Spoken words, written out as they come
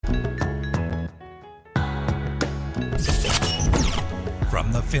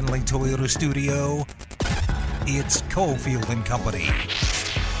From the Findlay Toyota studio, it's Cofield and Company.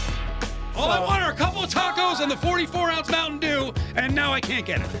 All I want are a couple of tacos and the 44-ounce Mountain Dew, and now I can't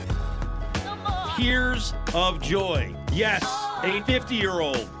get it. Tears of joy. Yes, a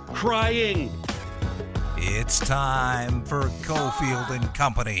 50-year-old crying. It's time for Cofield and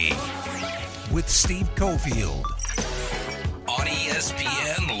Company with Steve Cofield on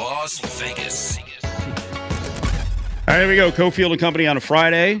ESPN Las Vegas. All right, here we go. Cofield and Company on a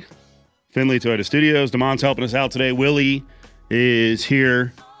Friday. Findlay Toyota Studios. DeMond's helping us out today. Willie is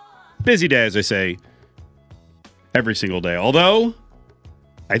here. Busy day, as I say, every single day. Although,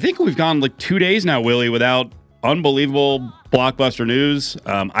 I think we've gone like 2 days now, Willie, without unbelievable blockbuster news.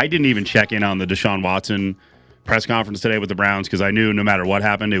 I didn't even check in on the Deshaun Watson press conference today with the Browns because I knew no matter what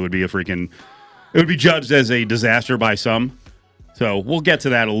happened, it would be judged as a disaster by some. So we'll get to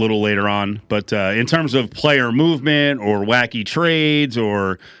that a little later on. But in terms of player movement or wacky trades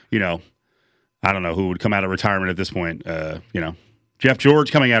or, I don't know who would come out of retirement at this point. Jeff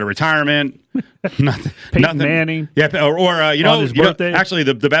George coming out of retirement. nothing. Manning. Yeah, or on his birthday. Actually,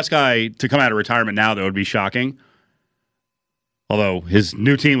 the best guy to come out of retirement now that would be shocking. Although his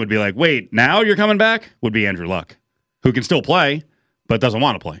new team would be like, wait, now you're coming back? Would be Andrew Luck, who can still play, but doesn't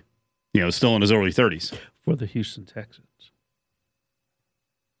want to play. Still in his early 30s. For the Houston Texans.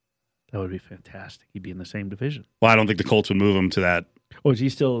 That would be fantastic. He'd be in the same division. Well, I don't think the Colts would move him to that. Oh, is he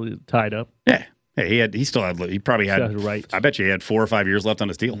still tied up? Yeah. Hey, he probably had right. I bet you he had 4 or 5 years left on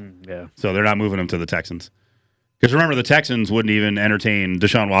his deal. Yeah. So they're not moving him to the Texans. Because remember, the Texans wouldn't even entertain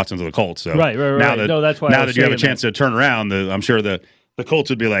Deshaun Watson to the Colts. So right. That's why. Now that you have a chance to turn around, I'm sure the Colts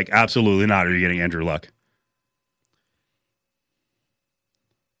would be like, absolutely not. Are you getting Andrew Luck?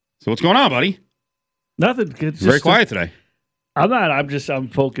 So what's going on, buddy? Nothing. It's very quiet today. I'm not. I'm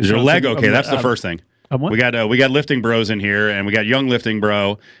focused. Is your leg okay? That's the first thing. We got lifting bros in here, and we got young lifting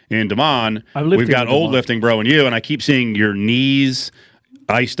bro in Damon. We've got old lifting bro in you, and I keep seeing your knees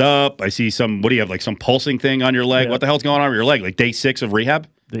iced up. I see some. What do you have? Like some pulsing thing on your leg? Yeah. What the hell's going on with your leg? Like day 6 of rehab?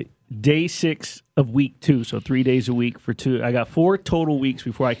 Day 6 of week 2, so 3 days a week for 2. I got 4 total weeks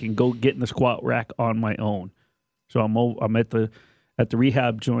before I can go get in the squat rack on my own. So I'm at the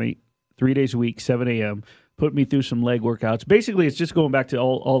rehab joint 3 days a week, 7 a.m. Put me through some leg workouts. Basically, it's just going back to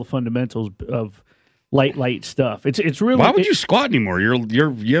all the fundamentals of light stuff. It's really. Why would you squat anymore?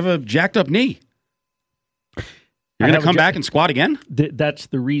 You have a jacked up knee. You're going to come back and squat again? That's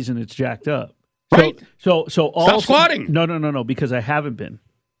the reason it's jacked up. Right. So stop squatting. No, because I haven't been.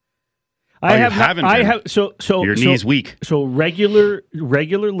 I haven't been. So your knee's weak. So regular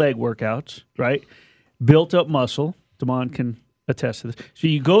leg workouts, right? Built up muscle. Damon can attest to this. So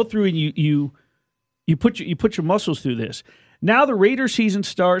you go through and you put your muscles through this. Now the Raider season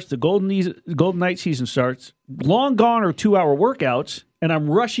starts, the Golden Knight season starts. Long gone are 2-hour workouts, and I'm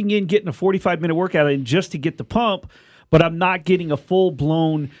rushing in getting a 45-minute workout in just to get the pump, but I'm not getting a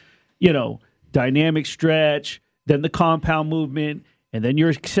full-blown, dynamic stretch, then the compound movement, and then your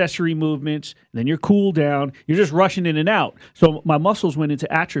accessory movements, and then your cool down. You're just rushing in and out. So my muscles went into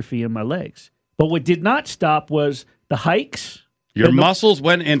atrophy in my legs. But what did not stop was the hikes. Your muscles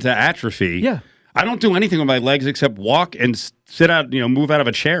went into atrophy? Yeah. I don't do anything with my legs except walk and sit out, move out of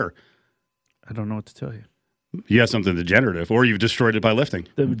a chair. I don't know what to tell you. You have something degenerative, or you've destroyed it by lifting.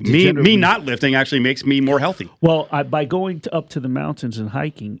 Me not lifting actually makes me more healthy. Well, by going up to the mountains and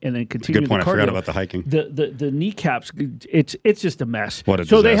hiking, and then continuing. Good point. The cardio, I forgot about the hiking. The kneecaps, it's just a mess. What a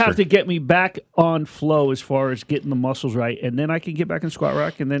disaster. So they have to get me back on flow as far as getting the muscles right, and then I can get back in squat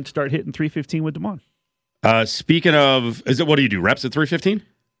rack and then start hitting 315 with Damon. Speaking of, what do you do? Reps at 315?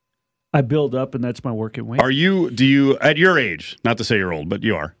 I build up, and that's my working weight. Do you, at your age, not to say you're old, but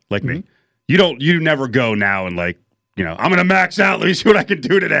you are, like me, you never go now and I'm going to max out. Let me see what I can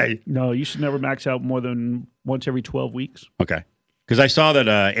do today. No, you should never max out more than once every 12 weeks. Okay. Because I saw that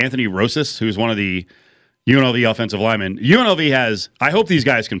Anthony Rosas, who's one of the UNLV offensive linemen, UNLV has, I hope these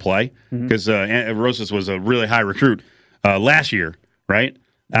guys can play, because Rosas was a really high recruit last year, right,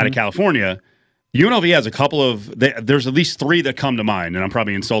 out of California. UNLV has a couple of, there's at least 3 that come to mind, and I'm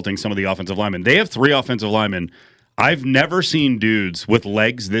probably insulting some of the offensive linemen. They have 3 offensive linemen. I've never seen dudes with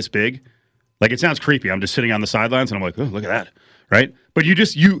legs this big. Like, it sounds creepy. I'm just sitting on the sidelines, and I'm like, oh, look at that, right? But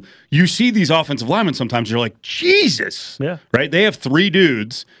you see these offensive linemen sometimes, you're like, Jesus, yeah, right? They have 3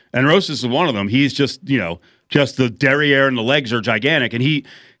 dudes, and Rosas is one of them. He's just the derriere and the legs are gigantic, and he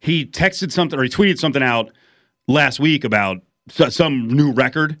texted something, or he tweeted something out last week about some new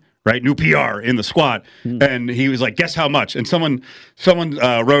record, right? New PR in the squat. And he was like, guess how much? And someone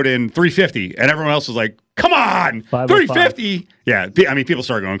wrote in 350, and everyone else was like, come on, 350. Yeah, I mean, people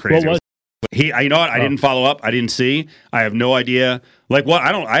started going crazy. You know what? I didn't follow up. I didn't see. I have no idea. Like what?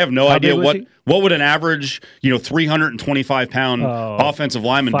 I have no How idea big was he? what would an average 325-pound offensive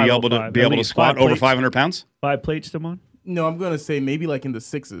lineman be able to 505. squat Five over plates. 500 pounds? 5 plates, Damon? No, I'm going to say maybe like in the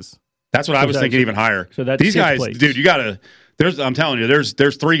 6s. That's what I was that's- thinking. Even higher. so that's These 6 guys, plates. dude. You gotta. I'm telling you, there's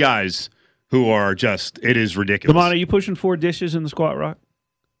 3 guys who are just. It is ridiculous. Damon, are you pushing 4 dishes in the squat rack?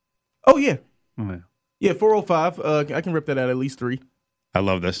 Oh, yeah. Oh, yeah. Yeah, 405. I can rip that at least 3. I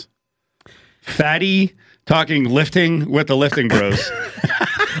love this. Fatty talking lifting with the lifting bros.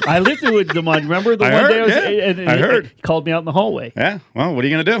 I lifted with Damon. Remember the I one heard, day yeah. I heard. He called me out in the hallway. Yeah. Well, what are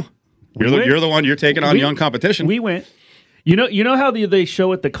you gonna do? went. You're the one. You're taking on We- young competition. We went. You know how they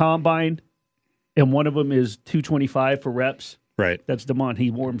show at the combine, and one of them is 225 for reps. right. That's Damon.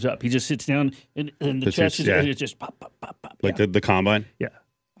 He warms up. He just sits down, and the It's chest just- is yeah. it's just pop, pop, pop, pop. Like yeah. the combine. yeah.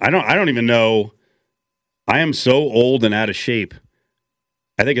 I don't even know. I am so old and out of shape.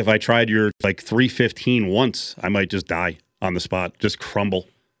 I think if I tried your 315 once, I might just die on the spot, just crumble.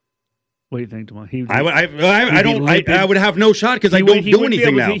 What do you think, Damon? He, I would have no shot because I don't do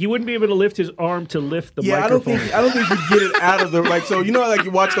anything now. He wouldn't be able to lift his arm to lift the Yeah, microphone. I don't think you get it out of the so like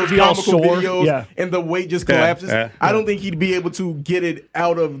you watch those Be all comical sore, videos yeah. and the weight just collapses. yeah. I don't think he'd be able to get it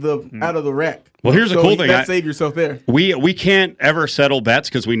out of the rack. Well, here's the So cool thing. That save yourself there. We can't ever settle bets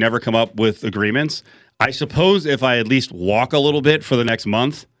because we never come up with agreements. I suppose if I at least walk a little bit for the next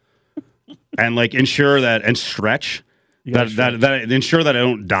month and ensure that and stretch. That ensure that I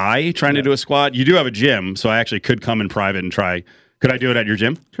don't die trying to do a squat. You do have a gym, so I actually could come in private and try. Could I do it at your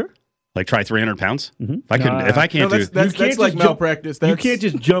gym? Sure. Try 300 pounds? Mhm. If I couldn't, if I can't No, do, that's can't like just jump- malpractice. You That's, can't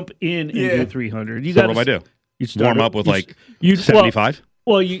just jump in and Yeah. do 300. You so got what do I do? You start Warm up with you'd 75.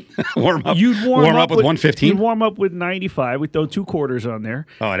 Well, you warm up. you'd warm up with 115. You'd warm up with 95. We throw 2 quarters on there.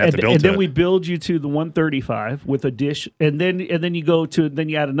 Oh, I'd have and, to build and to then it. we build you to the 135 with a dish, and then you go to then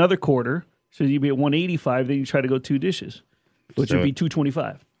you add another quarter, so you'd be at 185. Then you try to go 2 dishes, which So- would be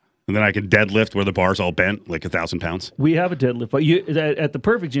 225. And then I can deadlift where the bar's all bent, like 1,000 pounds. We have a deadlift, but at the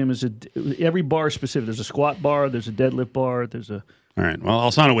Perfect Gym is every bar is specific. There's a squat bar, there's a deadlift bar, there's a. All right. Well,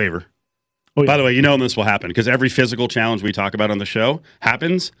 I'll sign a waiver. Oh, yeah. By the way, this will happen because every physical challenge we talk about on the show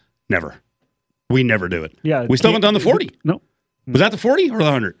happens. Never. We never do it. Yeah, We still haven't done the 40. No. Was that the 40 or the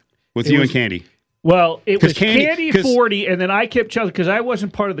 100 with It you was- and Candy? Well, it 'Cause was Candy- Candy 'cause- 40, and then I kept challenging because I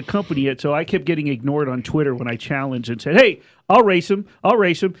wasn't part of the company yet, so I kept getting ignored on Twitter when I challenged and said, "Hey, I'll race him,"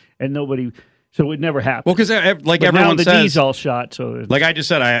 and nobody. So it never happened. Well, because but now everyone the says, knee's all shot. So like I just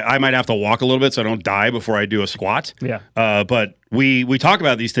said, I might have to walk a little bit so I don't die before I do a squat. Yeah. But we talk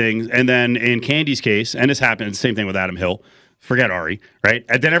about these things, and then in Candy's case, and this happened, same thing with Adam Hill. Forget Ari, right?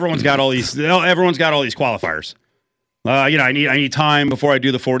 And then everyone's got all these qualifiers. I need time before I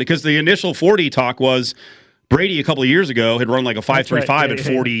do the 40 because the initial 40 talk was Brady a couple of years ago had run like a 5.35 right. at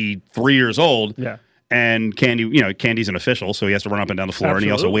Yeah, yeah. 43 years old. yeah, And Candy, Candy's an official, so he has to run up and down the floor, and he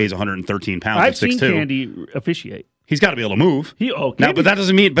also Absolutely. weighs 113 pounds I've at seen 6'2". Candy officiate. He's got to be able to move. Now, Candy- but that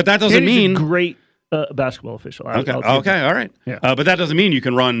doesn't mean. Candy's mean. a great basketball official. Okay. I'll take that. All right. Yeah. But that doesn't mean you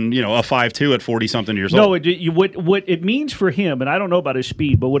can run, a 5'2" at 40 something years No, old. what it means for him, and I don't know about his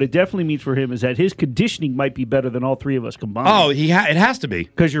speed, but what it definitely means for him is that his conditioning might be better than all 3 of us combined. Oh, it has to be.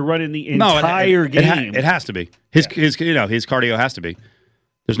 because you're running the No, entire it game. has to be. His cardio has to be.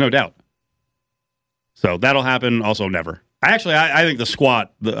 There's no doubt. So that'll happen. Also, never. I think the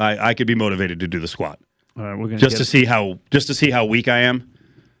squat. I could be motivated to do the squat All right, we're gonna just to see how weak I am.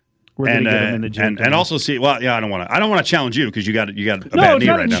 We're And gonna get him in the gym. and also see. Well, yeah, I don't want to challenge you because you got a no, bad it's knee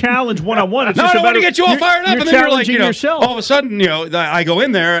not right a now. challenge one on one. No, I don't want to get you all fired up, and then you're like, challenging yourself. all of a sudden, I go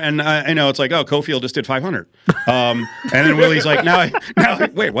in there, and it's like, oh, Cofield just did 500, and then Willie's like, now,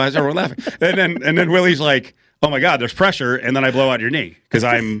 wait, why is everyone laughing? And then Willie's like, oh my God, there's pressure, and then I blow out your knee because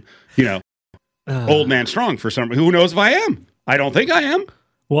I'm, old man strong for some. Who knows if I am? I don't think I am.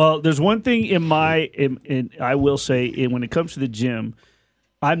 Well, there's one thing I will say when it comes to the gym,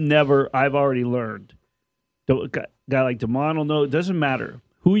 I've already learned. A guy like Damon will know it doesn't matter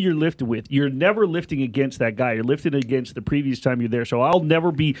who you're lifting with. You're never lifting against that guy. You're lifting against the previous time you're there. So I'll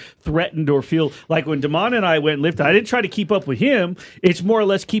never be threatened or feel like when Damon and I went and lifted, I didn't try to keep up with him. It's more or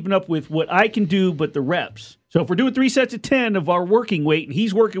less keeping up with what I can do, but the reps. So if we're doing 3 sets of 10 of our working weight and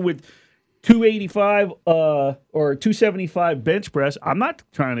he's working with 285 or 275 bench press, I'm not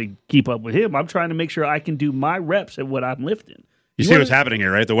trying to keep up with him. I'm trying to make sure I can do my reps at what I'm lifting. You see what's happening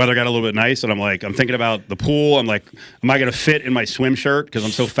here, right? The weather got a little bit nice, and I'm thinking about the pool. I'm like, am I going to fit in my swim shirt? Because I'm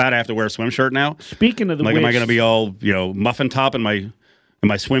so fat, I have to wear a swim shirt now. Speaking of the Like, which, am I going to be all muffin top in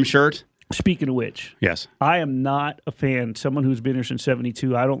my swim shirt? Speaking of which, Yes. I am not a fan. Someone who's been here since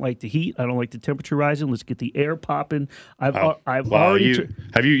 '72. I don't like the heat. I don't like the temperature rising. Let's get the air popping. I've Well, already.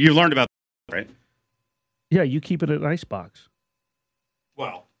 you learned about right? Yeah, you keep it in an ice box.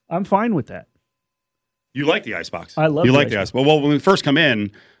 Well, I'm fine with that. you like the icebox. I love you the like the ice. Well, when we first come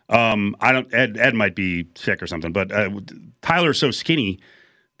in, I don't. Ed might be sick or something, but Tyler's so skinny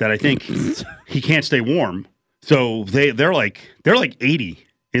that I think he can't stay warm. So they're like 80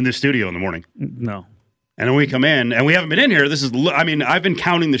 in the studio in the morning. No. And then we come in, and we haven't been in here. I've been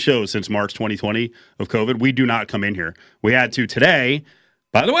counting the shows since March 2020 of COVID. We do not come in here. We had to today.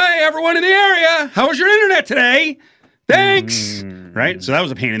 By the way, everyone in the area, how was your internet today? Thanks. Right? So that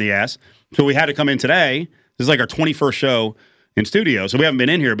was a pain in the ass. So we had to come in today. This is like our 21st show in studio. So we haven't been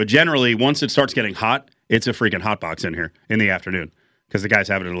in here. But generally, once it starts getting hot, it's a freaking hot box in here in the afternoon because the guys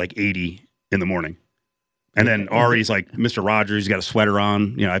have it at like 80 in the morning. And then Ari's like Mr. Rogers. He's got a sweater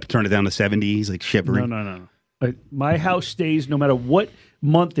on. You know, I turned it down to 70. He's like shivering. No. My house stays no matter what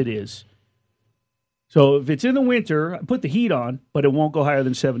month it is. So if it's in the winter, I put the heat on, but it won't go higher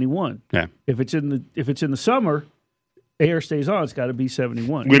than 71. Yeah. If it's in the summer, air stays on. It's got to be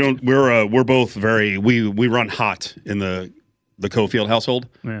 71. We're both very we run hot in the Cofield household.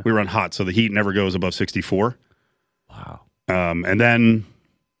 Yeah. We run hot, so the heat never goes above 64. Wow. And then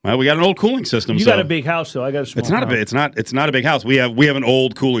we got an old cooling system. You so got a big house, though. I got a small. It's not house. it's not a big house. We have an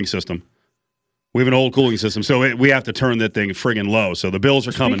old cooling system. So we have to turn that thing friggin' low. So the bills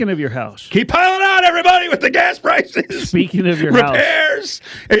are coming. Speaking of your house. Keep piling on, everybody, with the gas prices. Speaking of your house. Repairs,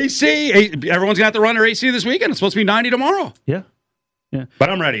 AC. Everyone's got to run their AC this weekend. It's supposed to be 90 tomorrow. Yeah. But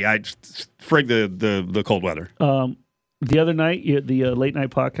I'm ready. I frig the cold weather. The other night, the late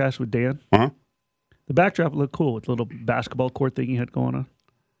night podcast with Dan. Uh-huh. The backdrop looked cool with the little basketball court thing you had going on.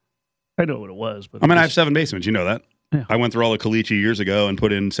 I know what it was, but I have 7 basements. You know that. Yeah. I went through all the Caliche years ago and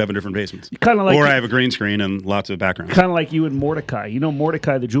put in 7 different basements. Kind of like, or I have a green screen and lots of backgrounds. Kind of like you and Mordecai. You know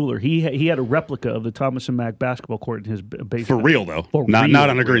Mordecai the jeweler. He had a replica of the Thomas and Mack basketball court in his basement. For real though, For not real.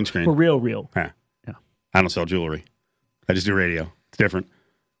 on a green screen. For real. Yeah. Yeah. I don't sell jewelry. I just do radio. It's different.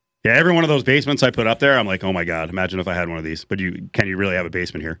 Yeah, every one of those basements I put up there, I'm like, oh my god, imagine if I had one of these. But can you really have a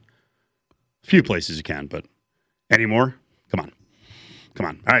basement here? A few places you can, but any more? Come on.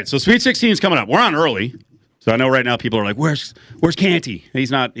 All right, so Sweet 16 is coming up. We're on early. So I know right now people are like, where's Canty?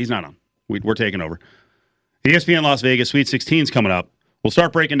 He's not on. We're taking over. ESPN Las Vegas, Sweet 16 is coming up. We'll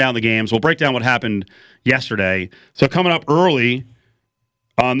start breaking down the games. We'll break down what happened yesterday. So coming up early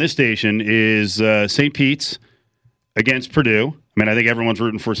on this station is St. Pete's against Purdue. I think everyone's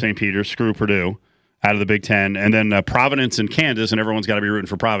rooting for St. Peter's. Screw Purdue out of the Big Ten. And then Providence and Kansas, and everyone's got to be rooting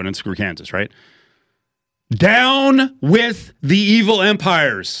for Providence. Screw Kansas, right? Down with the evil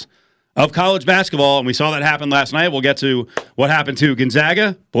empires of college basketball, and we saw that happen last night. We'll get to what happened to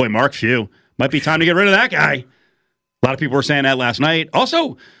Gonzaga. Boy, Mark Few. Might be time to get rid of that guy. A lot of people were saying that last night.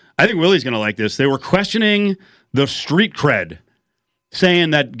 Also, I think Willie's going to like this. They were questioning the street cred, saying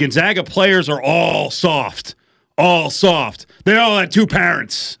that Gonzaga players are all soft. They all had 2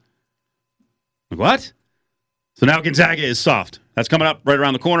 parents. Like, what? So now Gonzaga is soft. That's coming up right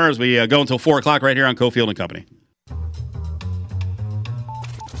around the corner as we go until 4 o'clock right here on Cofield and Company.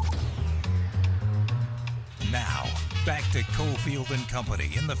 Now, back to Cofield and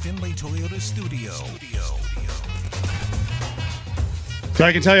Company in the Findlay Toyota studio. So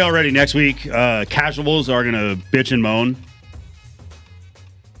I can tell you already, next week, casuals are going to bitch and moan.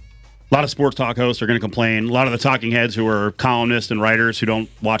 A lot of sports talk hosts are going to complain. A lot of the talking heads who are columnists and writers who don't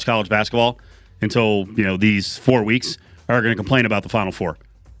watch college basketball until these 4 weeks are going to complain about the Final Four.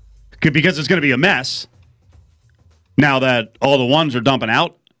 Because it's going to be a mess now that all the ones are dumping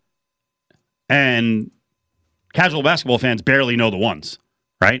out and casual basketball fans barely know the ones,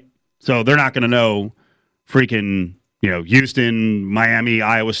 right? So they're not going to know freaking, Houston, Miami,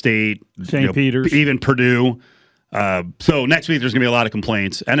 Iowa State, St. Peter's, even Purdue. So next week there's going to be a lot of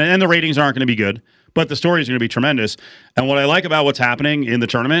complaints, and the ratings aren't going to be good, but the stories are going to be tremendous. And what I like about what's happening in the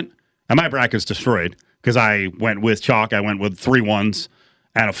tournament, and my bracket's destroyed because I went with chalk. I went with 3 1s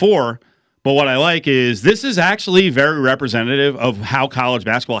and a 4. But what I like is this is actually very representative of how college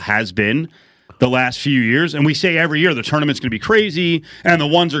basketball has been the last few years. And we say every year the tournament's going to be crazy and the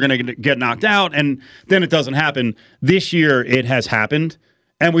ones are going to get knocked out, and then it doesn't happen. This year it has happened,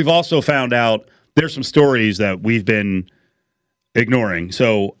 and we've also found out there's some stories that we've been ignoring.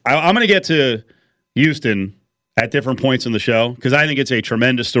 So I'm going to get to Houston at different points in the show because I think it's a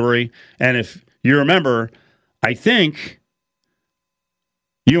tremendous story. And if you remember, I think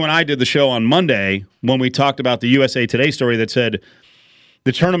you and I did the show on Monday when we talked about the USA Today story that said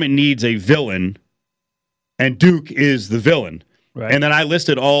the tournament needs a villain and Duke is the villain. Right. And then I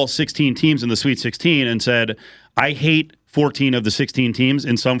listed all 16 teams in the Sweet 16 and said, I hate 14 of the 16 teams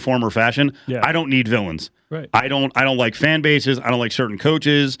in some form or fashion. Yeah. I don't need villains. Right. I don't like fan bases. I don't like certain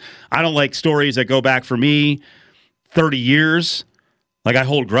coaches. I don't like stories that go back for me 30 years. Like, I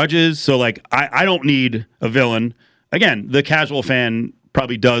hold grudges. So, like, I don't need a villain. Again, the casual fan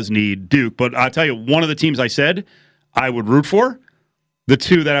probably does need Duke. But I'll tell you, one of the teams I said I would root for, the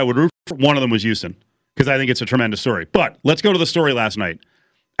two that I would root for, one of them was Houston, because I think it's a tremendous story. But let's go to the story last night.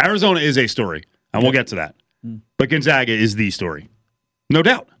 Arizona is a story, and we'll get to that. But Gonzaga is the story. No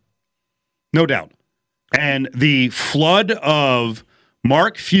doubt. No doubt. And the flood of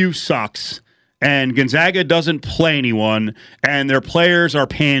Mark Few sucks, and Gonzaga doesn't play anyone, and their players are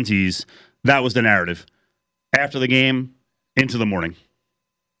pansies, that was the narrative. After the game, into the morning.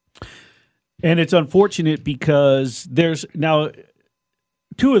 And it's unfortunate because there's now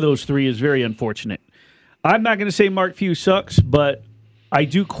two of those three is very unfortunate. I'm not going to say Mark Few sucks, but I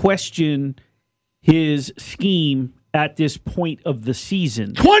do question his scheme at this point of the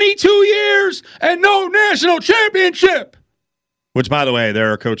season. 22 years and no national championship. Which, by the way,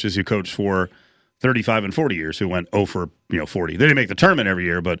 there are coaches who coached for 35 and 40 years who went 0 for 40. They didn't make the tournament every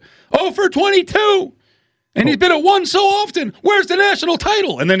year, but 0 for 22. And he's been at one so often. Where's the national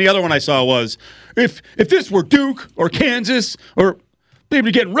title? And then the other one I saw was, if this were Duke or Kansas, or they'd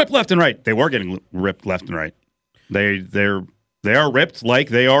be getting ripped left and right. They were getting ripped left and right. They are ripped like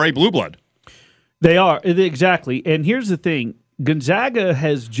they are a blue blood. They are, exactly. And here's the thing. Gonzaga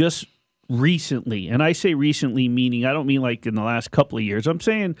has just recently, and I say recently meaning I don't mean like in the last couple of years. I'm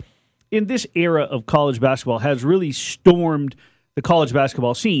saying in this era of college basketball has really stormed the college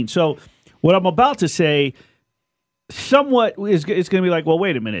basketball scene. So what I'm about to say somewhat is going to be like, well,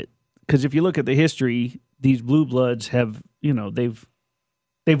 wait a minute. Because if you look at the history, these blue bloods have, they've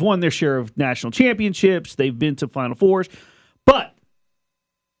won their share of national championships. They've been to Final Fours. But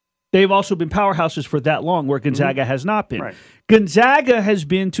they've also been powerhouses for that long, where Gonzaga has not been. Right. Gonzaga has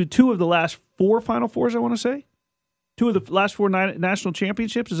been to two of the last four Final Fours, I want to say. Two of the last four national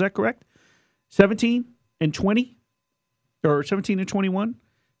championships, is that correct? 17 and 20? Or 17 and 21?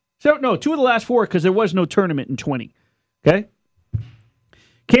 So, no, two of the last four, because there was no tournament in 20. Okay?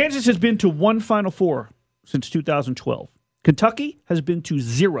 Kansas has been to one Final Four since 2012. Kentucky has been to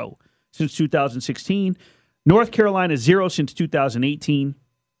 0 since 2016. North Carolina 0 since 2018.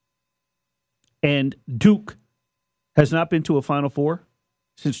 And Duke has not been to a Final Four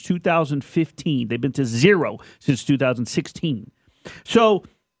since 2015. They've been to 0 since 2016. So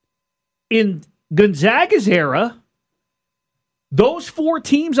in Gonzaga's era, those four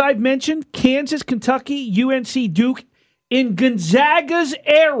teams I've mentioned, Kansas, Kentucky, UNC, Duke, in Gonzaga's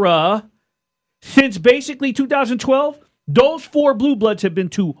era, since basically 2012, those four blue bloods have been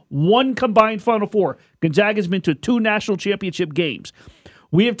to one combined Final Four. Gonzaga's been to 2 national championship games.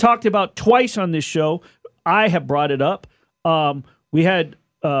 We have talked about twice on this show. I have brought it up. We had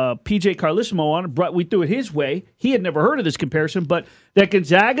PJ Carlissimo on. We threw it his way. He had never heard of this comparison, but that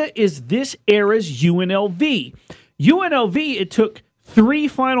Gonzaga is this era's UNLV. UNLV, it took 3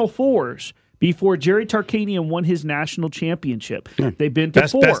 Final Fours before Jerry Tarkanian won his national championship. They've been to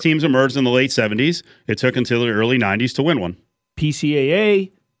 4. Best teams emerged in the late 70s. It took until the early 90s to win one.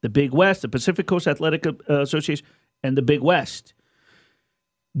 PCAA, the Big West, the Pacific Coast Athletic Association, and the Big West.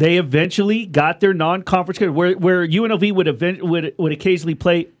 They eventually got their non-conference schedule, where UNLV would occasionally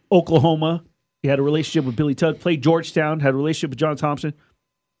play Oklahoma. He had a relationship with Billy Tudd. Played Georgetown, had a relationship with John Thompson.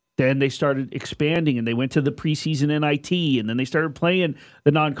 Then they started expanding, and they went to the preseason NIT, and then they started playing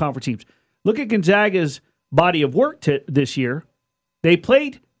the non-conference teams. Look at Gonzaga's body of work this year. They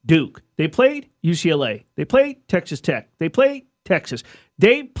played Duke. They played UCLA. They played Texas Tech. They played Texas.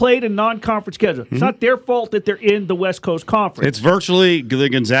 They played a non-conference schedule. It's not their fault that they're in the West Coast Conference. It's virtually the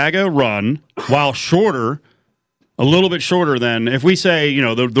Gonzaga run, while shorter, a little bit shorter than, if we say,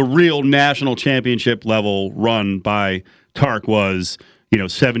 the real national championship level run by Tark was,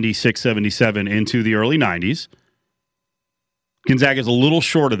 76, 77 into the early 90s. Gonzaga's a little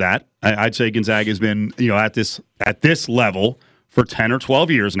short of that. I'd say Gonzaga's been, at this level for 10 or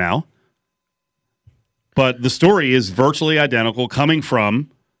 12 years now. But the story is virtually identical, coming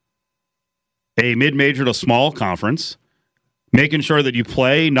from a mid-major to small conference, making sure that you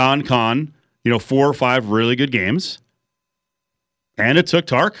play non-con, 4 or 5 really good games. And it took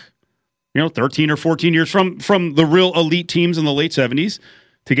Tark, 13 or 14 years from the real elite teams in the late 70s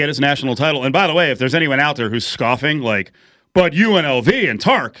to get his national title. And by the way, if there's anyone out there who's scoffing, like, but UNLV and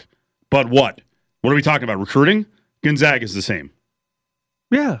Tark, but what? What are we talking about? Recruiting? Gonzaga's the same.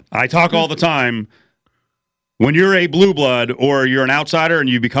 Yeah. I talk all the time. When you're a blue blood or you're an outsider and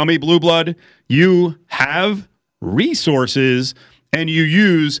you become a blue blood, you have resources and you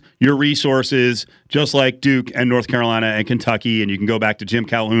use your resources just like Duke and North Carolina and Kentucky. And you can go back to Jim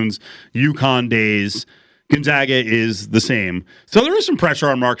Calhoun's UConn days. Gonzaga is the same. So there is some pressure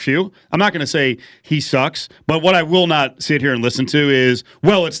on Mark Few. I'm not going to say he sucks, but what I will not sit here and listen to is,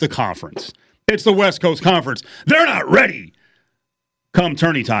 well, it's the conference. It's the West Coast Conference. They're not ready come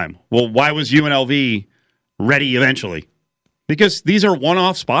tourney time. Well, why was UNLV ready eventually? Because these are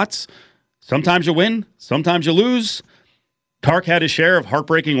one-off spots. Sometimes you win, sometimes you lose. Tark had his share of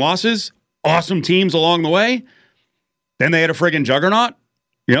heartbreaking losses, awesome teams along the way. Then they had a friggin' juggernaut,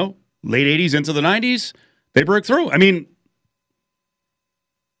 late 80s into the 90s. They broke through. I mean,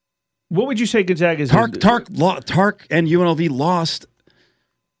 what would you say Gonzaga's Tark and UNLV lost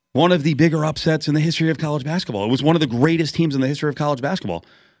one of the bigger upsets in the history of college basketball. It was one of the greatest teams in the history of college basketball.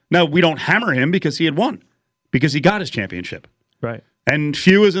 Now, we don't hammer him because he had won, because he got his championship. Right. And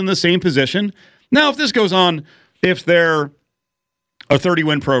Few is in the same position. Now, if this goes on, if they're a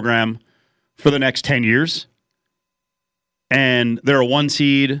 30-win program for the next 10 years, and they're a 1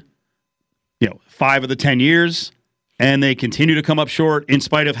 seed, 5 of the 10 years, and they continue to come up short in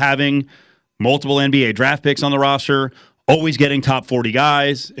spite of having multiple NBA draft picks on the roster, always getting top 40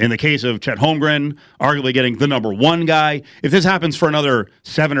 guys. In the case of Chet Holmgren, arguably getting the number 1 guy. If this happens for another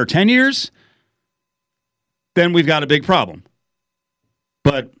 7 or 10 years, then we've got a big problem.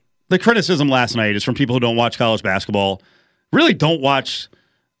 But the criticism last night is from people who don't watch college basketball, really don't watch.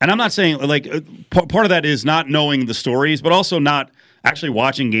 And I'm not saying, part of that is not knowing the stories, but also not actually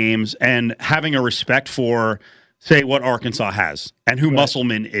watching games and having a respect for, say, what Arkansas has and who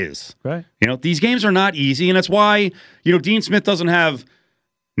Musselman is. Right. These games are not easy, and that's why, Dean Smith doesn't have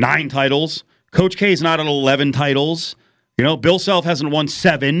 9 titles. Coach K is not at 11 titles. Bill Self hasn't won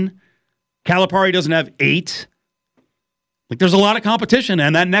 7. Calipari doesn't have 8. There's a lot of competition,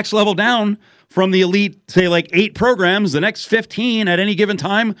 and that next level down from the elite, say, 8 programs, the next 15 at any given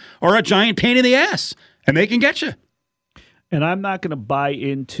time are a giant pain in the ass, and they can get you. And I'm not going to buy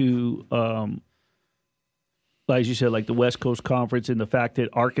into, as you said, the West Coast Conference and the fact that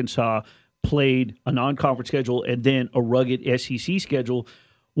Arkansas played a non-conference schedule and then a rugged SEC schedule.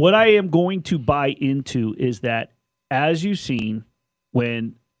 What I am going to buy into is that, as you've seen,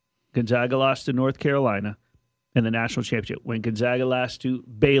 when Gonzaga lost to North Carolina in the national championship, when Gonzaga lost to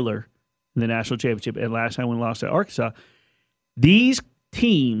Baylor in the national championship, and last time when we lost to Arkansas, these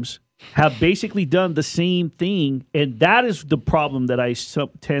teams have basically done the same thing, and that is the problem that I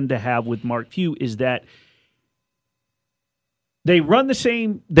tend to have with Mark Few, is that they run the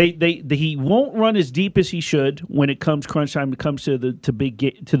same. He won't run as deep as he should when it comes crunch time. It comes to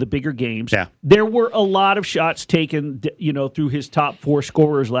the bigger games. Yeah. There were a lot of shots taken, through his top 4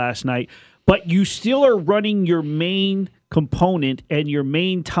 scorers last night, but you still are running your main component and your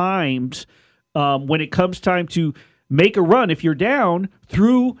main times when it comes time to make a run if you're down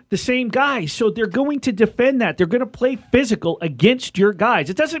through the same guys. So they're going to defend that. They're going to play physical against your guys.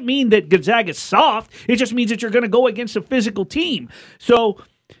 It doesn't mean that Gonzaga's soft. It just means that you're going to go against a physical team. So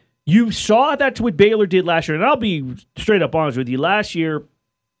you saw that's what Baylor did last year. And I'll be straight up honest with you. Last year,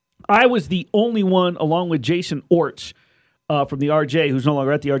 I was the only one, along with Jason Orts from the RJ, who's no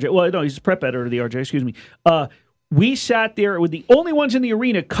longer at the RJ. Well, no, he's a prep editor of the RJ, excuse me. We sat there with the only ones in the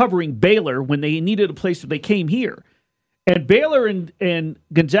arena covering Baylor when they needed a place that they came here. And Baylor and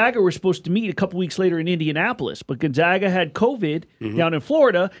Gonzaga were supposed to meet a couple weeks later in Indianapolis, but Gonzaga had COVID down in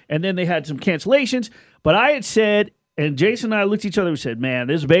Florida, and then they had some cancellations. But I had said, and Jason and I looked at each other and said, man,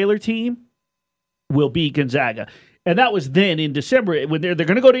 this Baylor team will beat Gonzaga. And that was then in December. When they're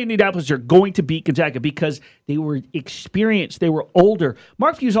going to go to Indianapolis, they're going to beat Gonzaga because they were experienced. They were older.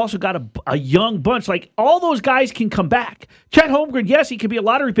 Mark Few's also got a young bunch. All those guys can come back. Chet Holmgren, yes, he could be a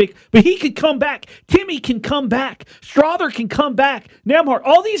lottery pick, but he could come back. Timmy can come back. Strother can come back. Nemhart,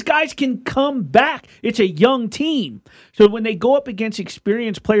 all these guys can come back. It's a young team. So when they go up against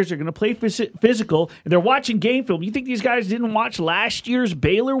experienced players, they're going to play physical, and they're watching game film. You think these guys didn't watch last year's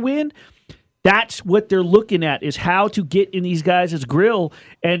Baylor win? That's what they're looking at, is how to get in these guys' grill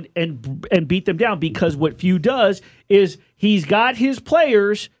and beat them down. Because what Few does is he's got his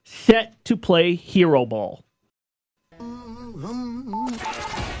players set to play hero ball.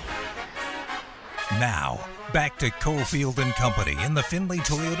 Now, back to Cofield and Company in the Findlay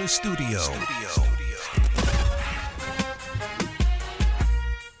Toyota studio.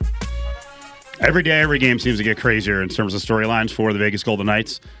 Every day, every game seems to get crazier in terms of storylines for the Vegas Golden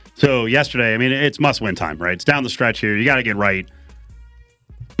Knights. So yesterday, it's must-win time, right? It's down the stretch here. You got to get right.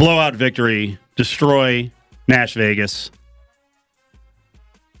 Blowout victory, destroy Nash Vegas.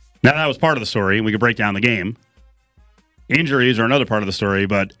 Now, that was part of the story. We could break down the game. Injuries are another part of the story,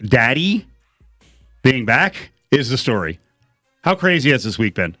 but Daddy being back is the story. How crazy has this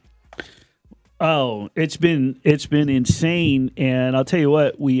week been? Oh, it's been insane, and I'll tell you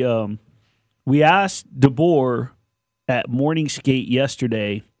what, we we asked DeBoer at morning skate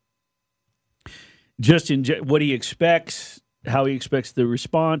yesterday just in what he expects, how he expects the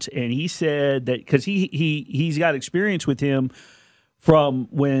response, and he said that because he's got experience with him from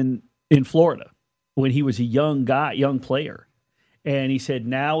when in Florida when he was a young player, and he said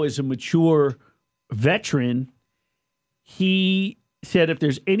now as a mature veteran, he said if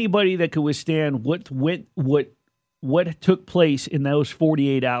there's anybody that could withstand what took place in those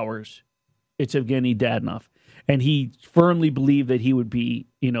 48 hours, it's Evgeny Dadonov. And he firmly believed that he would be,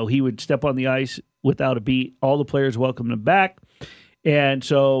 he would step on the ice without a beat. All the players welcomed him back. And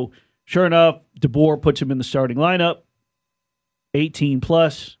so, sure enough, DeBoer puts him in the starting lineup, 18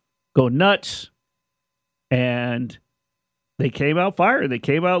 plus, go nuts. And they came out fired. They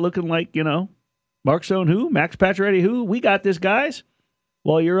came out looking like, Mark Stone who? Max Pacioretty who? We got this, guys.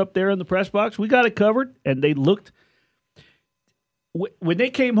 While you're up there in the press box, we got it covered. And they looked, when they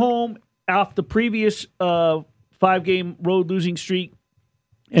came home off the previous 5-game road losing streak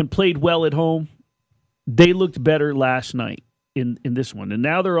and played well at home, they looked better last night in this one. And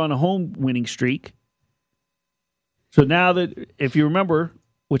now they're on a home winning streak. So now that, if you remember,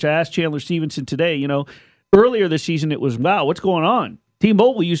 which I asked Chandler Stevenson today, earlier this season it was, wow, what's going on?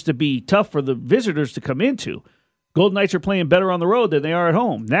 T-Mobile used to be tough for the visitors to come into. Golden Knights are playing better on the road than they are at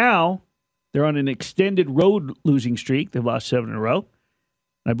home. Now they're on an extended road losing streak. They've lost 7 in a row.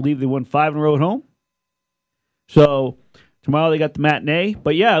 I believe they won 5 in a row at home. So tomorrow they got the matinee.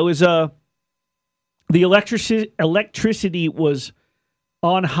 But yeah, it was the electricity was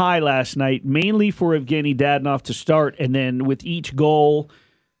on high last night, mainly for Evgeny Dadonov to start, and then with each goal,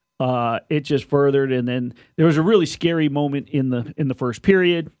 it just furthered. And then there was a really scary moment in the first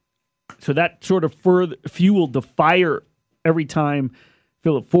period. So that sort of further fueled the fire every time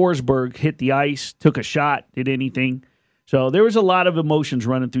Philip Forsberg hit the ice, took a shot, did anything. So there was a lot of emotions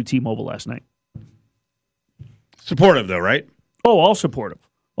running through T-Mobile last night. Supportive, though, right? Oh, all supportive.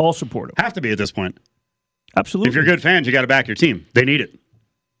 All supportive. Have to be at this point. Absolutely. If you're good fans, you got to back your team. They need it.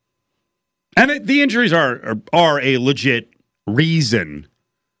 And the injuries are a legit reason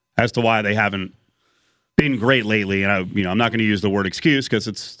as to why they haven't been great lately. And I'm not going to use the word excuse because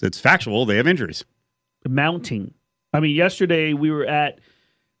it's factual. They have injuries. Mounting. I mean, yesterday we were at,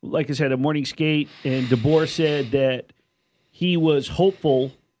 like I said, a morning skate, and DeBoer said that he was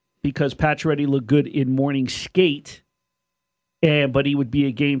hopeful because Pacioretty looked good in morning skate, but he would be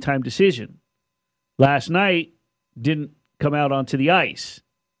a game time decision. Last night, didn't come out onto the ice.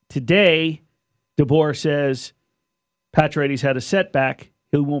 Today, DeBoer says Pacioretty's had a setback.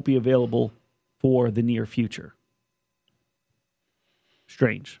 He won't be available for the near future.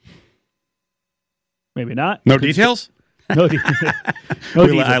 Strange. Maybe not. No details? No details.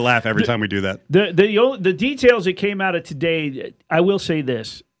 I laugh every time we do that. The details that came out of today, I will say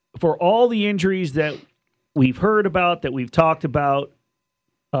this. For all the injuries that we've heard about, that we've talked about,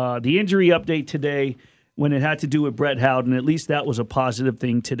 the injury update today, when it had to do with Brett Howden, at least that was a positive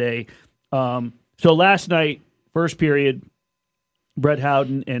thing today. So last night, first period, Brett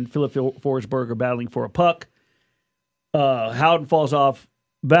Howden and Philip Forsberg are battling for a puck. Howden falls off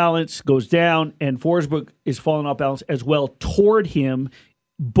balance, goes down, and Forsberg is falling off balance as well toward him,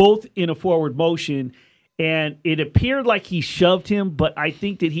 both in a forward motion. And it appeared like he shoved him, but I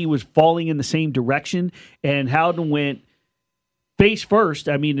think that he was falling in the same direction. And Howden went face first.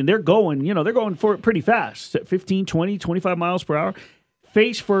 I mean, and they're going for it pretty fast, 15, 20, 25 miles per hour.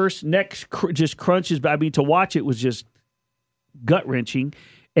 Face first, neck just crunches. I mean, to watch it was just gut-wrenching.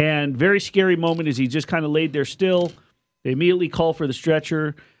 And very scary moment as he just kind of laid there still. They immediately called for the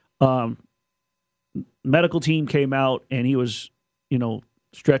stretcher. Medical team came out, and he was,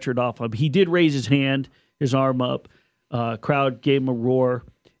 stretchered off. He did raise his hand, his arm up. Crowd gave him a roar.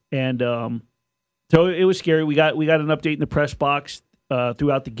 And so it was scary. We got an update in the press box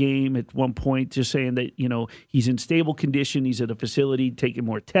throughout the game at one point, just saying that, he's in stable condition. He's at a facility taking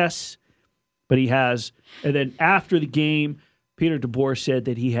more tests. But he has, and then after the game, Peter DeBoer said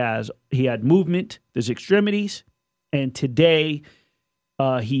that he had movement, his extremities. And today,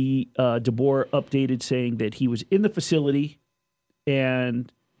 DeBoer updated saying that he was in the facility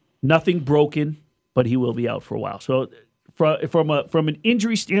and nothing broken, but he will be out for a while. So from an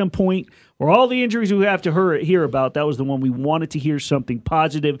injury standpoint, or all the injuries we have to hear about, that was the one we wanted to hear something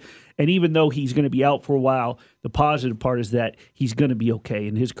positive. And even though he's going to be out for a while, the positive part is that he's going to be okay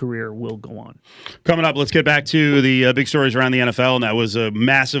and his career will go on. Coming up, let's get back to the big stories around the NFL, and that was a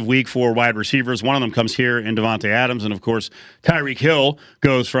massive week for wide receivers. One of them comes here in Davante Adams, and of course, Tyreek Hill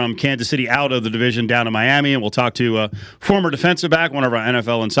goes from Kansas City out of the division down to Miami, and we'll talk to former defensive back, one of our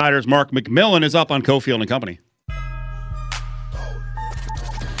NFL insiders, Mark McMillan, is up on Cofield and Company.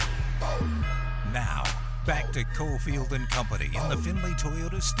 back to Cofield and Company in the Finley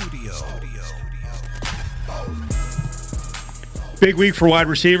Toyota studio. Big week for wide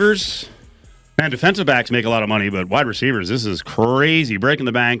receivers. Man, defensive backs make a lot of money, but wide receivers, this is crazy. Breaking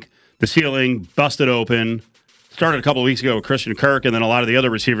the bank, the ceiling, busted open. Started a couple of weeks ago with Christian Kirk, and then a lot of the other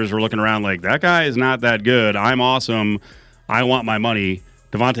receivers were looking around like, that guy is not that good. I'm awesome. I want my money.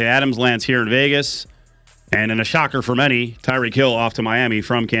 Davante Adams lands here in Vegas. And in a shocker for many, Tyreek Hill off to Miami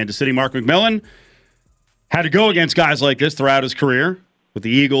from Kansas City. Mark McMillan had to go against guys like this throughout his career with the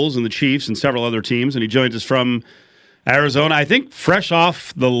Eagles and the Chiefs and several other teams, and he joins us from Arizona. I think fresh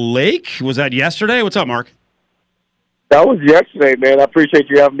off the lake. Was that yesterday? What's up, Mark? That was yesterday, man. I appreciate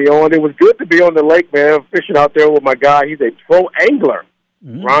you having me on. It was good to be on the lake, man. I'm fishing out there with my guy. He's a pro angler,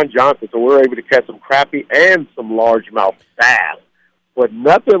 Ron Johnson, so we were able to catch some crappie and some largemouth bass. But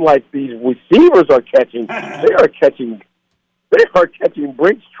nothing like these receivers are catching. They are catching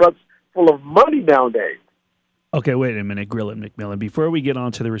Brinks trucks full of money nowadays. Okay, wait a minute, Grill and McMillan. Before we get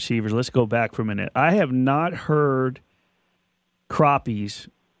on to the receivers, let's go back for a minute. I have not heard crappies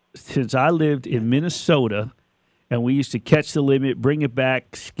since I lived in Minnesota, and we used to catch the limit, bring it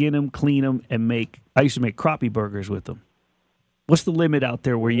back, skin them, clean them, and I used to make crappie burgers with them. What's the limit out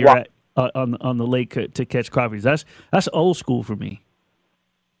there where you're at on the lake to catch crappies? That's old school for me.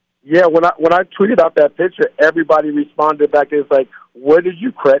 Yeah, when I tweeted out that picture, everybody responded back. It's like, where did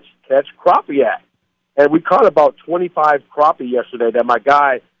you catch crappie at? And we caught about 25 crappie yesterday that my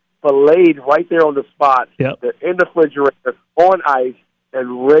guy filleted right there on the spot. Yep. They're in the refrigerator, on ice,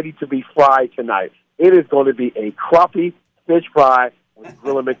 and ready to be fried tonight. It is going to be a crappie fish fry with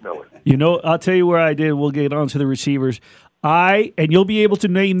Grill and McMillan. You know, I'll tell you where I did. We'll get on to the receivers. And you'll be able to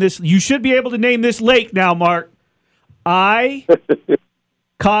name this. You should be able to name this lake now, Mark. I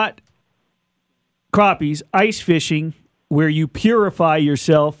caught crappies ice fishing where you purify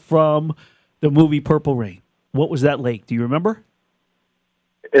yourself from the movie Purple Rain. What was that lake? Do you remember?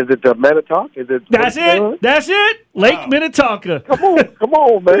 Is it the Minnetonka? That's it. That's it. Lake Minnetonka. Come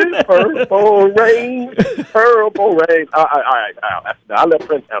on, man. Purple rain. All right. I'll let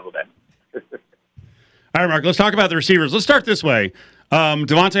Prince handle that. All right, Mark, let's talk about the receivers. Let's start this way.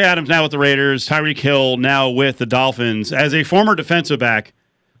 Davante Adams now with the Raiders, Tyreek Hill now with the Dolphins. As a former defensive back,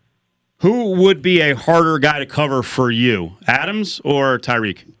 who would be a harder guy to cover for you, Adams or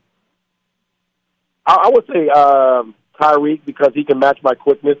Tyreek? I would say Tyreek because he can match my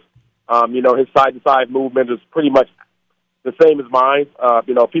quickness. His side-to-side movement is pretty much the same as mine.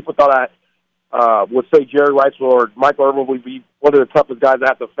 People thought I would say Jerry Rice or Michael Irvin would be one of the toughest guys I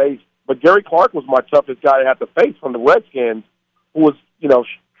have to face. But Gary Clark was my toughest guy I had to face from the Redskins, who was,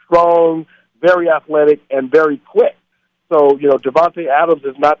 strong, very athletic, and very quick. So, Davante Adams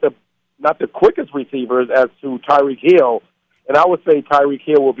is not the quickest receiver as to Tyreek Hill. And I would say Tyreek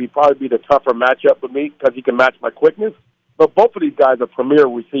Hill will probably be the tougher matchup for me because he can match my quickness. But both of these guys are premier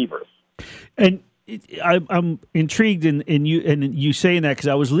receivers. And I'm intrigued in you saying that because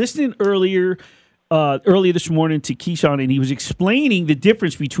I was listening earlier this morning to Keyshawn, and he was explaining the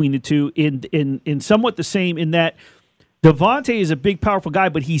difference between the two in somewhat the same in that Davante is a big, powerful guy,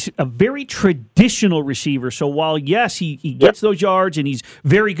 but he's a very traditional receiver. So while, yes, he gets those yards and he's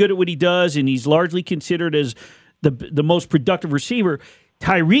very good at what he does and he's largely considered as the most productive receiver,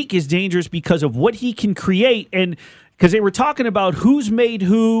 Tyreek is dangerous because of what he can create. And because they were talking about who's made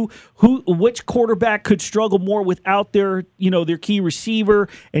which quarterback could struggle more without their key receiver,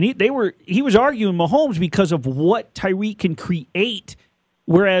 and he was arguing Mahomes because of what Tyreek can create,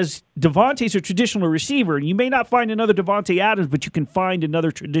 whereas Davante's a traditional receiver, and you may not find another Davante Adams, but you can find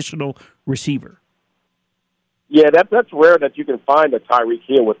another traditional receiver. Yeah, that's rare that you can find a Tyreek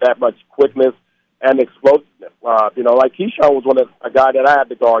Hill with that much quickness and explosiveness. Like Keyshawn was a guy that I had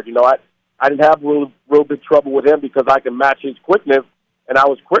to guard. I didn't have real big trouble with him because I can match his quickness, and I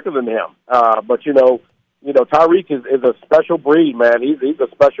was quicker than him. But Tyreek is a special breed, man. He's a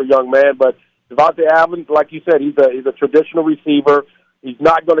special young man. But Davante Adams, like you said, he's a traditional receiver. He's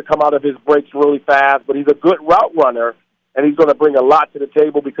not going to come out of his breaks really fast, but he's a good route runner, and he's going to bring a lot to the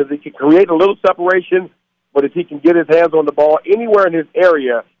table because he can create a little separation. But if he can get his hands on the ball anywhere in his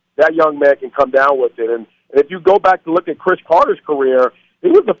area, that young man can come down with it. And if you go back to look at Chris Carter's career, he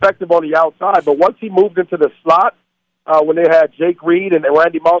was effective on the outside, but once he moved into the slot, when they had Jake Reed and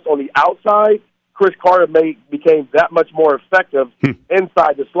Randy Moss on the outside, Chris Carter became that much more effective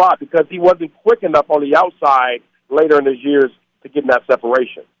inside the slot because he wasn't quick enough on the outside later in his years to get in that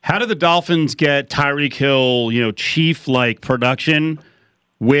separation. How did the Dolphins get Tyreek Hill, Chief-like production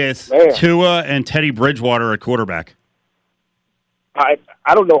with Tua and Teddy Bridgewater at quarterback? I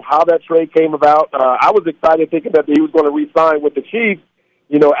don't know how that trade came about. I was excited thinking that he was going to re-sign with the Chiefs,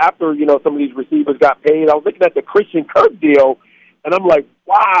 after, some of these receivers got paid, I was looking at the Christian Kirk deal, and I'm like,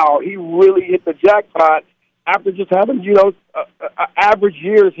 wow, he really hit the jackpot after just having, average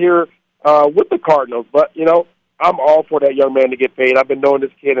years here with the Cardinals. But, I'm all for that young man to get paid. I've been knowing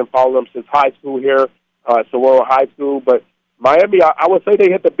this kid and following him since high school here, Saguaro High School. But Miami, I would say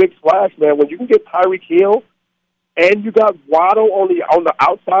they hit the big splash, man. When you can get Tyreek Hill and you got Waddle on the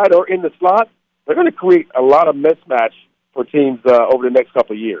outside or in the slot, they're going to create a lot of mismatch for teams over the next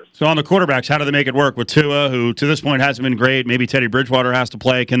couple of years. So on the quarterbacks, how do they make it work with Tua, who to this point hasn't been great? Maybe Teddy Bridgewater has to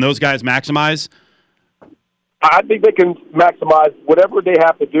play. Can those guys maximize? I think they can maximize whatever they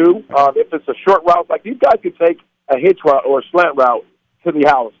have to do. If it's a short route, like these guys could take a hitch route or a slant route to the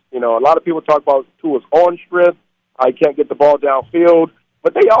house. A lot of people talk about Tua's arm strength. He can't get the ball downfield.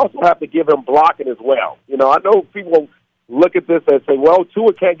 But they also have to give him blocking as well. I know people look at this and say, well,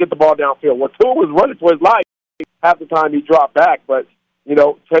 Tua can't get the ball downfield. Well, Tua was running for his life half the time he dropped back. But,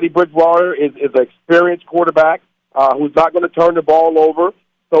 Teddy Bridgewater is an experienced quarterback who's not going to turn the ball over.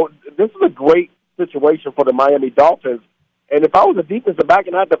 So this is a great situation for the Miami Dolphins. And if I was a defensive back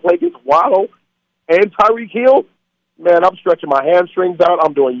and I had to play against Waddle and Tyreek Hill, man, I'm stretching my hamstrings out.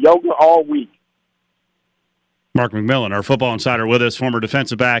 I'm doing yoga all week. Mark McMillan, our football insider with us, former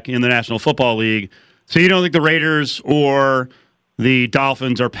defensive back in the National Football League. So you don't think the Raiders or the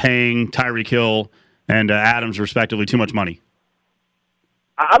Dolphins are paying Tyreek Hill and Adams, respectively, too much money?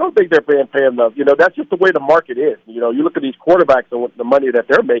 I don't think they're paying enough. That's just the way the market is. You look at these quarterbacks and the money that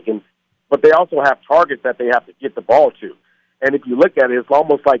they're making, but they also have targets that they have to get the ball to. And if you look at it, it's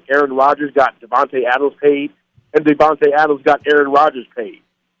almost like Aaron Rodgers got Devontae Adams paid, and Devontae Adams got Aaron Rodgers paid.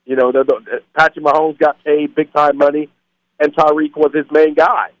 Patrick Mahomes got paid big-time money, and Tyreek was his main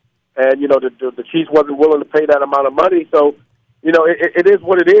guy. And, the Chiefs wasn't willing to pay that amount of money. So, it is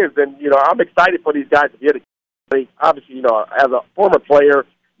what it is. And, I'm excited for these guys to get it. Obviously, as a former player,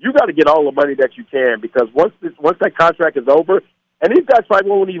 you got to get all the money that you can because once that contract is over, and these guys probably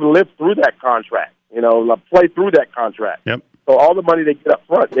won't even live through that contract, play through that contract. Yep. So all the money they get up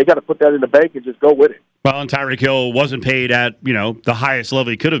front, they got to put that in the bank and just go with it. Well, and Tyreek Hill wasn't paid at, the highest level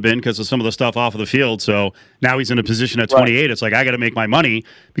he could have been because of some of the stuff off of the field. So now he's in a position at 28. Right. It's like, I got to make my money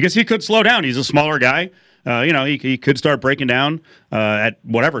because he could slow down. He's a smaller guy. He could start breaking down at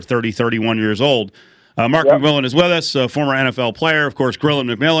 30, 31 years old. Mark McMillan is with us, a former NFL player. Of course,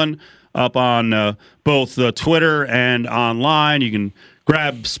 Grillin' McMillan up on both Twitter and online. You can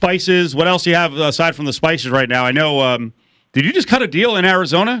grab spices. What else do you have aside from the spices right now? I know did you just cut a deal in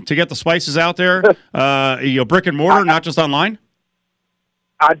Arizona to get the spices out there, brick and mortar, not just online?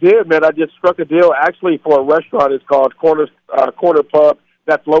 I did, man. I just struck a deal actually for a restaurant. It's called Corner Pub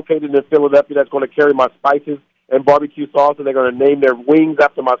that's located in Philadelphia that's going to carry my spices and barbecue sauce, and they're going to name their wings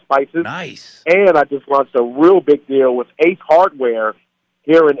after my spices. Nice. And I just launched a real big deal with Ace Hardware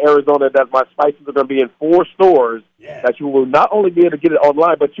here in Arizona that my spices are going to be in 4 stores that you will not only be able to get it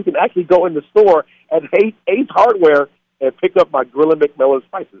online, but you can actually go in the store at Ace Hardware and pick up my Grillin' McMillan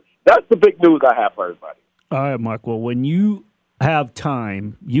spices. That's the big news I have for everybody. All right, Mark. Well, when you have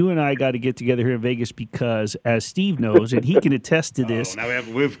time, you and I got to get together here in Vegas because, as Steve knows, and he can attest to this. Now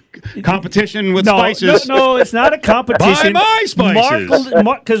we have competition with spices. No, it's not a competition. Buy my spices.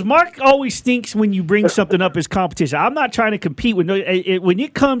 Because Mark always stinks when you bring something up as competition. I'm not trying to compete with when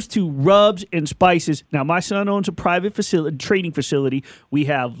it comes to rubs and spices. Now, my son owns a private trading facility. We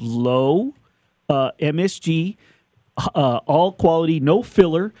have low MSG. All quality, no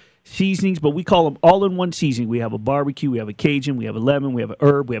filler seasonings, but we call them all-in-one seasoning. We have a barbecue, we have a Cajun, we have a lemon, we have a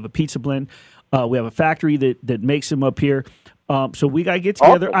herb, we have a pizza blend. We have a factory that makes them up here. So we got to get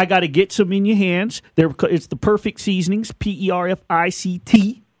together. Awesome. I got to get some in your hands. It's the perfect seasonings,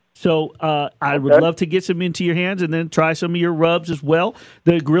 PERFICT. So I would love to get some into your hands and then try some of your rubs as well,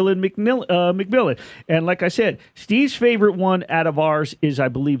 the Grillin' McMillan. And like I said, Steve's favorite one out of ours is, I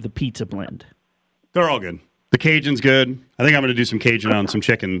believe, the pizza blend. They're all good. The Cajun's good. I think I'm going to do some Cajun on some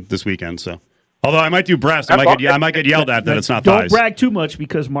chicken this weekekend. So, although I might do breast, I might get yelled at that it's not thighs. Don't brag too much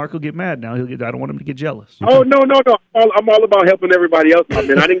because Mark will get mad now. I don't want him to get jealous. Oh no! I'm all about helping everybody else. I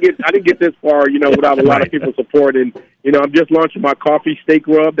mean, I didn't get this far, without a lot of people support. And I'm just launching my coffee steak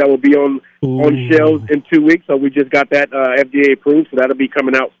rub that will be on shelves in 2 weeks. So we just got that FDA approved, so that'll be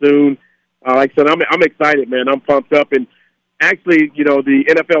coming out soon. Like I said, I'm excited, man. I'm pumped up and. Actually, the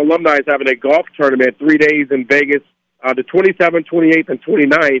NFL alumni is having a golf tournament 3 days in Vegas, the 27th, 28th, and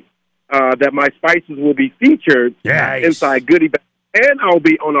 29th, that my spices will be featured inside goodie bag. And I'll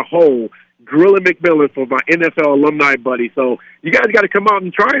be on a hole Grillin' McMillan for my NFL alumni buddy. So you guys got to come out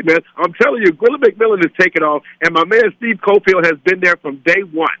and try it, man. I'm telling you, Grillin' McMillan is taking off, and my man Steve Cofield has been there from day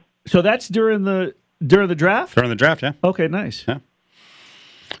one. So that's during the draft? During the draft, yeah. Okay, nice. Yeah.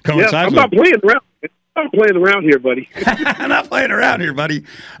 coincides I'm with not playing around. I'm not playing around here, buddy. I'm not playing around here, buddy.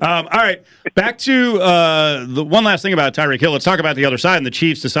 All right, back to the one last thing about Tyreek Hill. Let's talk about the other side and the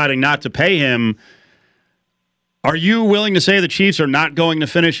Chiefs deciding not to pay him. Are you willing to say the Chiefs are not going to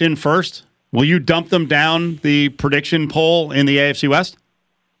finish in first? Will you dump them down the prediction poll in the AFC West?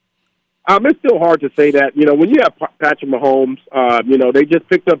 It's still hard to say that. You know, when you have Patrick Mahomes, you know, they just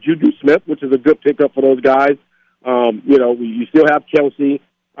picked up Juju Smith, which is a good pickup for those guys. You know, you still have Kelsey.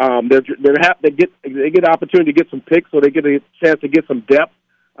 They get opportunity to get some picks, so they get a chance to get some depth.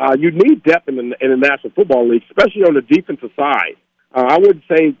 You need depth in the National Football League, especially on the defensive side. I would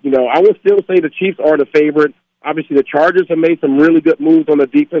say, you know, I would still say the Chiefs are the favorite. Obviously, the Chargers have made some really good moves on the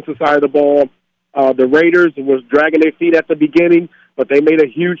defensive side of the ball. The Raiders was dragging their feet at the beginning, but they made a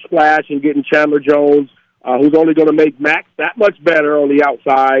huge splash in getting Chandler Jones, who's only going to make Max that much better on the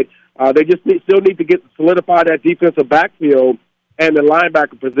outside. They just still need to solidify that defensive backfield and the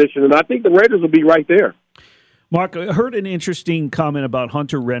linebacker position, and I think the Raiders will be right there. Mark, I heard an interesting comment about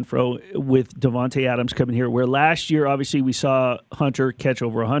Hunter Renfrow with Davante Adams coming here, where last year, obviously, we saw Hunter catch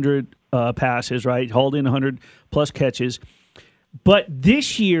over 100 passes, right? Hauled in 100-plus catches. But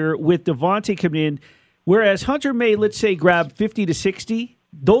this year, with Davante coming in, whereas Hunter may, let's say, grab 50 to 60,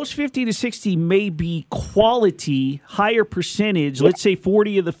 those 50 to 60 may be quality, higher percentage. Let's say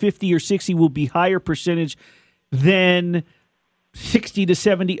 40 of the 50 or 60 will be higher percentage than 60 to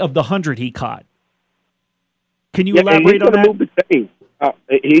 70 of the 100 he caught. Can you elaborate on that? Move the chains.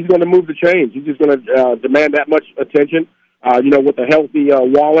 He's going to move the chains. He's just going to demand that much attention. You know, with a healthy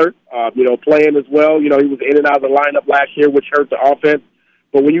Waller, you know, playing as well. You know, he was in and out of the lineup last year, which hurt the offense.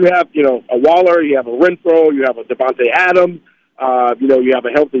 But when you have, you know, a Waller, you have a Renfrow, you have a Davante Adams, you know, you have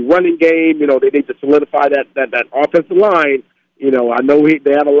a healthy running game. You know, they need to solidify that offensive line. You know, I know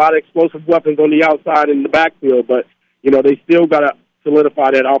they have a lot of explosive weapons on the outside in the backfield, but, you know, they still got to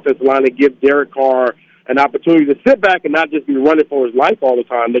solidify that offensive line and give Derek Carr an opportunity to sit back and not just be running for his life all the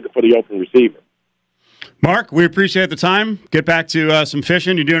time looking for the open receiver. Mark, we appreciate the time. Get back to some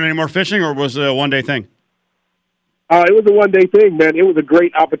fishing. You doing any more fishing, or was it a one-day thing? It was a one-day thing, man. It was a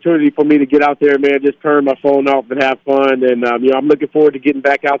great opportunity for me to get out there, man, just turn my phone off and have fun. And, you know, I'm looking forward to getting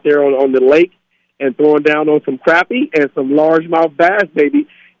back out there on the lake and throwing down on some crappie and some largemouth bass, baby.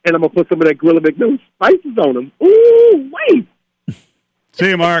 And I'm going to put some of that Gorilla McMillan spices on them. Ooh, wait. See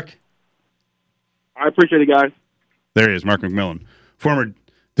you, Mark. I appreciate it, guys. There he is, Mark McMillan, former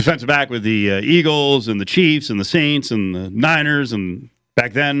defensive back with the Eagles and the Chiefs and the Saints and the Niners and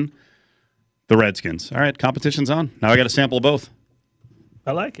back then the Redskins. All right, competition's on. Now I got to sample both.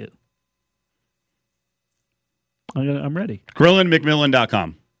 I like it. I'm ready.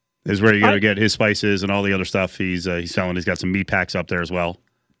 GrillinMcMillan.com is where you're going to get his spices and all the other stuff he's selling. He's got some meat packs up there as well.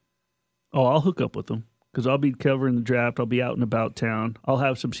 Oh, I'll hook up with them because I'll be covering the draft. I'll be out and about town. I'll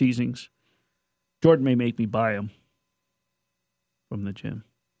have some seasonings. Jordan may make me buy them from the gym.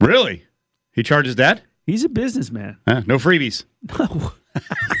 Really? He charges that? He's a businessman. No freebies. No.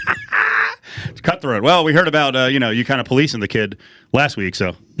 It's cutthroat. Well, we heard about, you kind of policing the kid last week,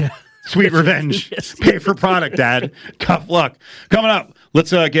 so. Yeah. Sweet revenge. Yes. Pay for product, Dad. Tough luck. Coming up,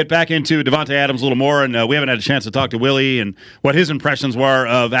 let's get back into Davante Adams a little more, and we haven't had a chance to talk to Willie and what his impressions were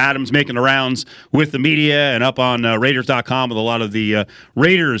of Adams making the rounds with the media and up on Raiders.com with a lot of the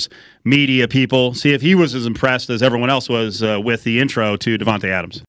Raiders media people. See if he was as impressed as everyone else was with the intro to Davante Adams.